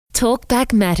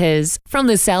Talkback Matters from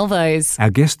the Salvos. Our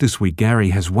guest this week, Gary,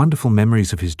 has wonderful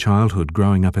memories of his childhood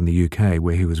growing up in the UK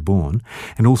where he was born,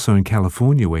 and also in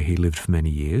California where he lived for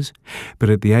many years. But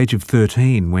at the age of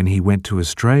 13, when he went to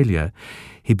Australia,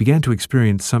 he began to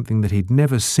experience something that he'd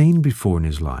never seen before in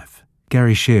his life.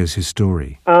 Gary shares his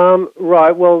story.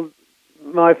 Right, well,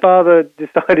 my father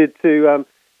decided to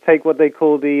take what they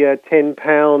call the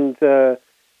 £10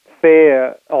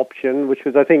 fare option, which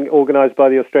was, I think, organised by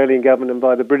the Australian government and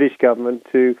by the British government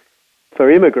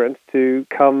for immigrants to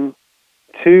come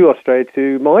to Australia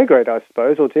to migrate, I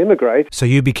suppose, or to immigrate. So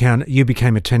you became a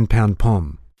 £10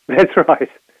 POM? That's right.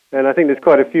 And I think there's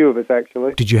quite a few of us,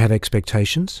 actually. Did you have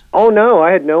expectations? Oh, no,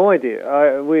 I had no idea.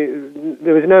 There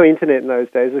was no internet in those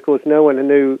days. Of course, no one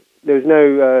knew. There was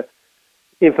no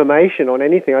information on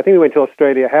anything. I think we went to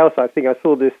Australia House. I think I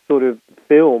saw this sort of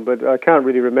film, but I can't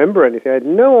really remember anything. I had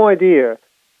no idea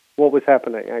what was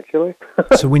happening, actually.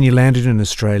 So when you landed in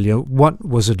Australia, what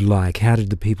was it like? How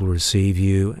did the people receive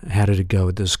you? How did it go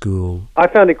at the school? I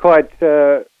found it quite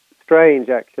strange,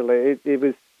 actually. It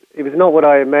was not what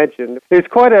I imagined. It was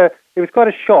quite a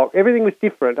shock. Everything was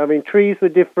different. I mean, trees were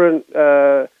different.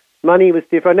 Money was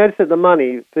different. I noticed that the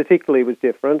money particularly was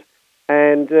different.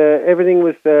 And everything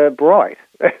was bright.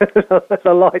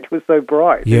 The light was so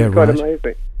bright. Yeah, it was quite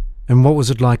amazing. And what was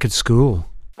it like at school?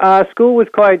 School was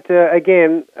quite, I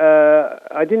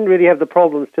didn't really have the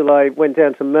problems till I went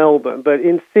down to Melbourne. But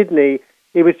in Sydney,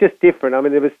 it was just different. I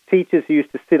mean, there was teachers who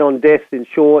used to sit on desks in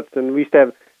shorts, and we used to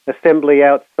have assembly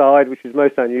outside, which was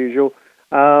most unusual.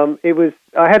 I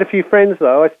had a few friends,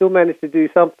 though. I still managed to do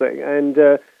something.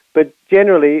 But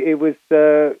generally, it was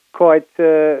quite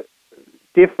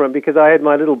different because I had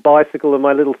my little bicycle and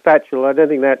my little satchel. I don't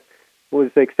think that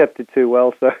was accepted too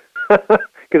well, so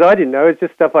because I didn't know. It's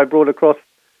just stuff I brought across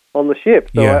on the ship,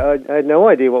 so yeah. I had no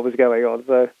idea what was going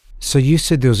on. So you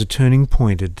said there was a turning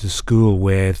point at the school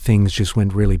where things just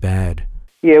went really bad.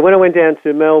 Yeah, when I went down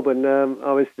to Melbourne,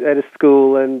 I was at a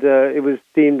school, and it was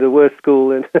deemed the worst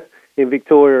school in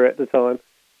Victoria at the time,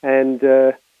 and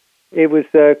it was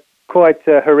quite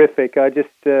horrific.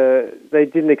 They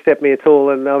didn't accept me at all,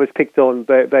 and I was picked on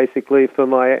basically for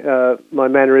my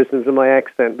mannerisms and my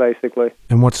accent, basically.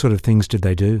 And what sort of things did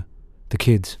they do, the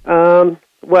kids?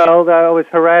 Well, I was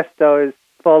harassed. I was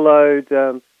followed.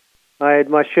 I had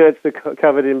my shirts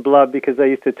covered in blood because they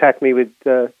used to attack me with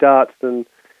darts and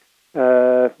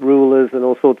rulers and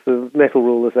all sorts of metal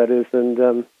rulers, that is.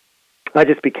 And I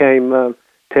just became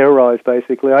terrorized,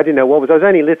 basically. I didn't know what was. I was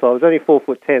only little. I was only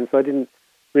 4'10", so I didn't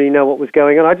really know what was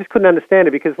going on. I just couldn't understand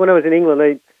it because when I was in England,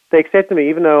 they accepted me,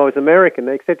 even though I was American.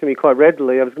 They accepted me quite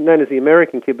readily. I was known as the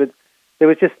American kid, but there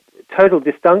was just total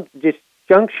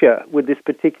disjuncture with this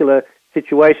particular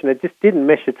situation. It just didn't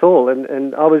mesh at all,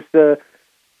 and I was,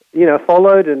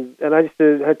 followed, and I just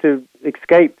had to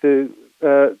escape to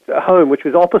home, which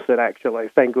was opposite, actually.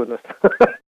 Thank goodness.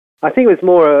 I think it was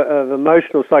more of an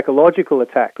emotional, psychological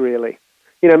attack, really.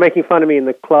 Making fun of me in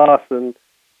the class and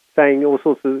saying all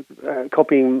sorts of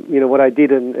copying, what I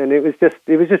did, and it was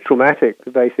just traumatic,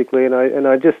 basically, and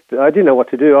I didn't know what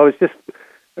to do. I was just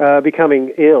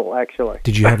becoming ill, actually.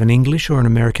 Did you have an English or an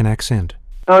American accent?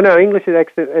 Oh no, English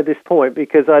accent at this point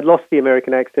because I'd lost the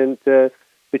American accent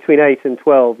between 8 and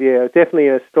 12. Yeah, definitely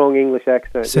a strong English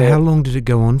accent. So how long did it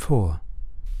go on for?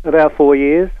 About 4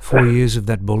 years. 4 years of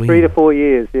that bullying. 3 to 4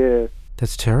 years. Yeah.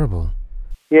 That's terrible.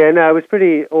 Yeah, no, it was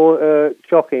pretty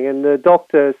shocking, and the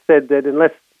doctor said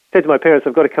to my parents,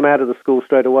 I've got to come out of the school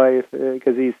straight away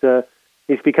because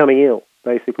he's becoming ill,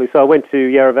 basically. So I went to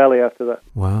Yarra Valley after that.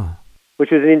 Wow.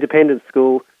 Which was an independent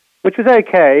school, which was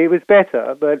okay. It was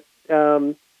better, but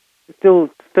still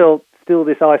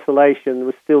this isolation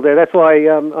was still there. That's why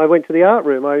I went to the art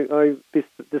room. I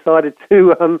decided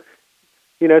to,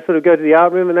 sort of go to the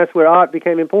art room, and that's where art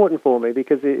became important for me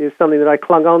because it is something that I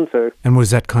clung on to. And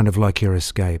was that kind of like your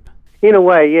escape? In a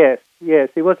way, yes. Yes,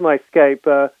 it was my escape.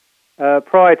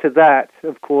 Prior to that,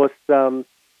 of course, one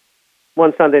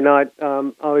Sunday night,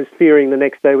 I was fearing the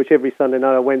next day, which every Sunday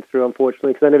night I went through,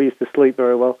 unfortunately, because I never used to sleep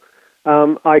very well.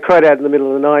 I cried out in the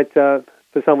middle of the night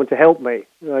for someone to help me.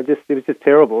 It was just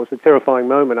terrible. It was a terrifying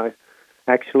moment, and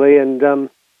it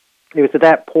was at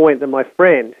that point that my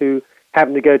friend, who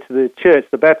happened to go to the church,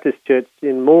 the Baptist church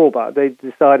in Mooroolbar,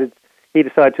 he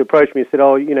decided to approach me and said,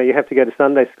 you have to go to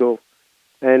Sunday school.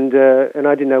 And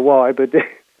I didn't know why, but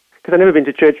because I'd never been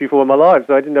to church before in my life,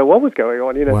 so I didn't know what was going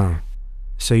on, Wow.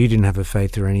 So you didn't have a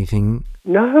faith or anything?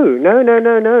 No,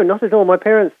 not at all. My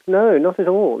parents, no, not at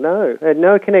all, no. I had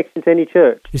no connection to any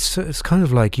church. It's kind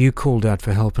of like you called out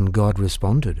for help and God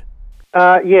responded.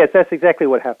 Yes, that's exactly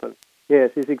what happened.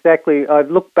 Yes, it's exactly,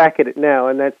 I've looked back at it now,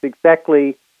 and that's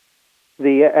exactly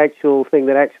the actual thing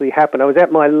that actually happened. I was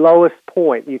at my lowest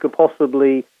point you could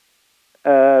possibly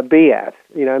be at,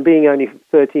 and being only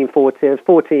 13, 14, I was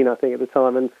 14, I think, at the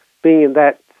time, and being in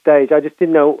that stage, I just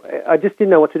didn't know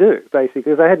what to do, basically,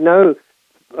 because I had no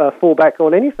fallback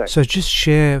on anything. So just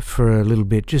share for a little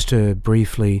bit, just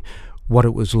briefly, what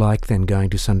it was like then going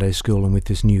to Sunday school and with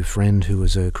this new friend who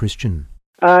was a Christian.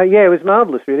 Yeah, it was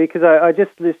marvellous, really, because I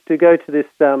just used to go to this,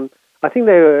 I think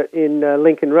they were in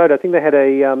Lincoln Road. I think they had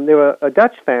they were a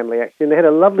Dutch family, actually, and they had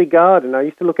a lovely garden. I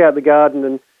used to look out the garden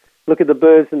and look at the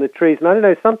birds and the trees, and I don't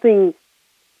know, something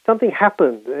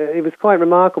happened. It was quite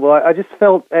remarkable. I just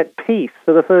felt at peace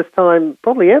for the first time,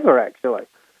 probably ever, actually.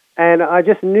 And I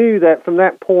just knew that from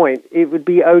that point it would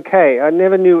be okay. I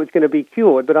never knew it was going to be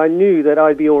cured, but I knew that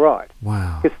I'd be all right.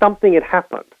 Wow. Because something had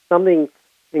happened. Something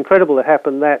incredible had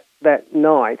happened that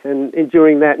night. And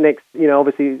during that next,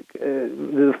 obviously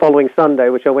the following Sunday,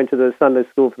 which I went to the Sunday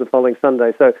school for the following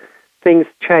Sunday. So things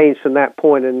changed from that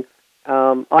point. And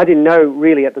I didn't know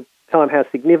really at the time how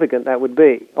significant that would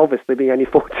be, obviously being only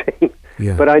 14.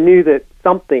 Yeah. But I knew that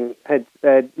something had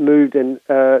moved and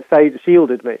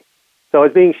shielded me. So I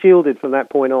was being shielded from that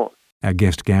point on. Our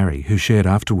guest Gary, who shared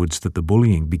afterwards that the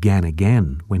bullying began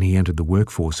again when he entered the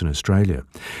workforce in Australia,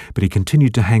 but he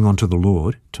continued to hang on to the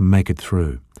Lord to make it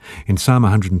through. In Psalm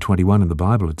 121 in the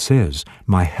Bible it says,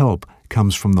 "My help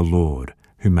comes from the Lord,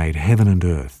 who made heaven and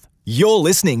earth." You're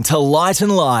listening to Light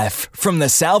and Life from the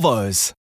Salvos.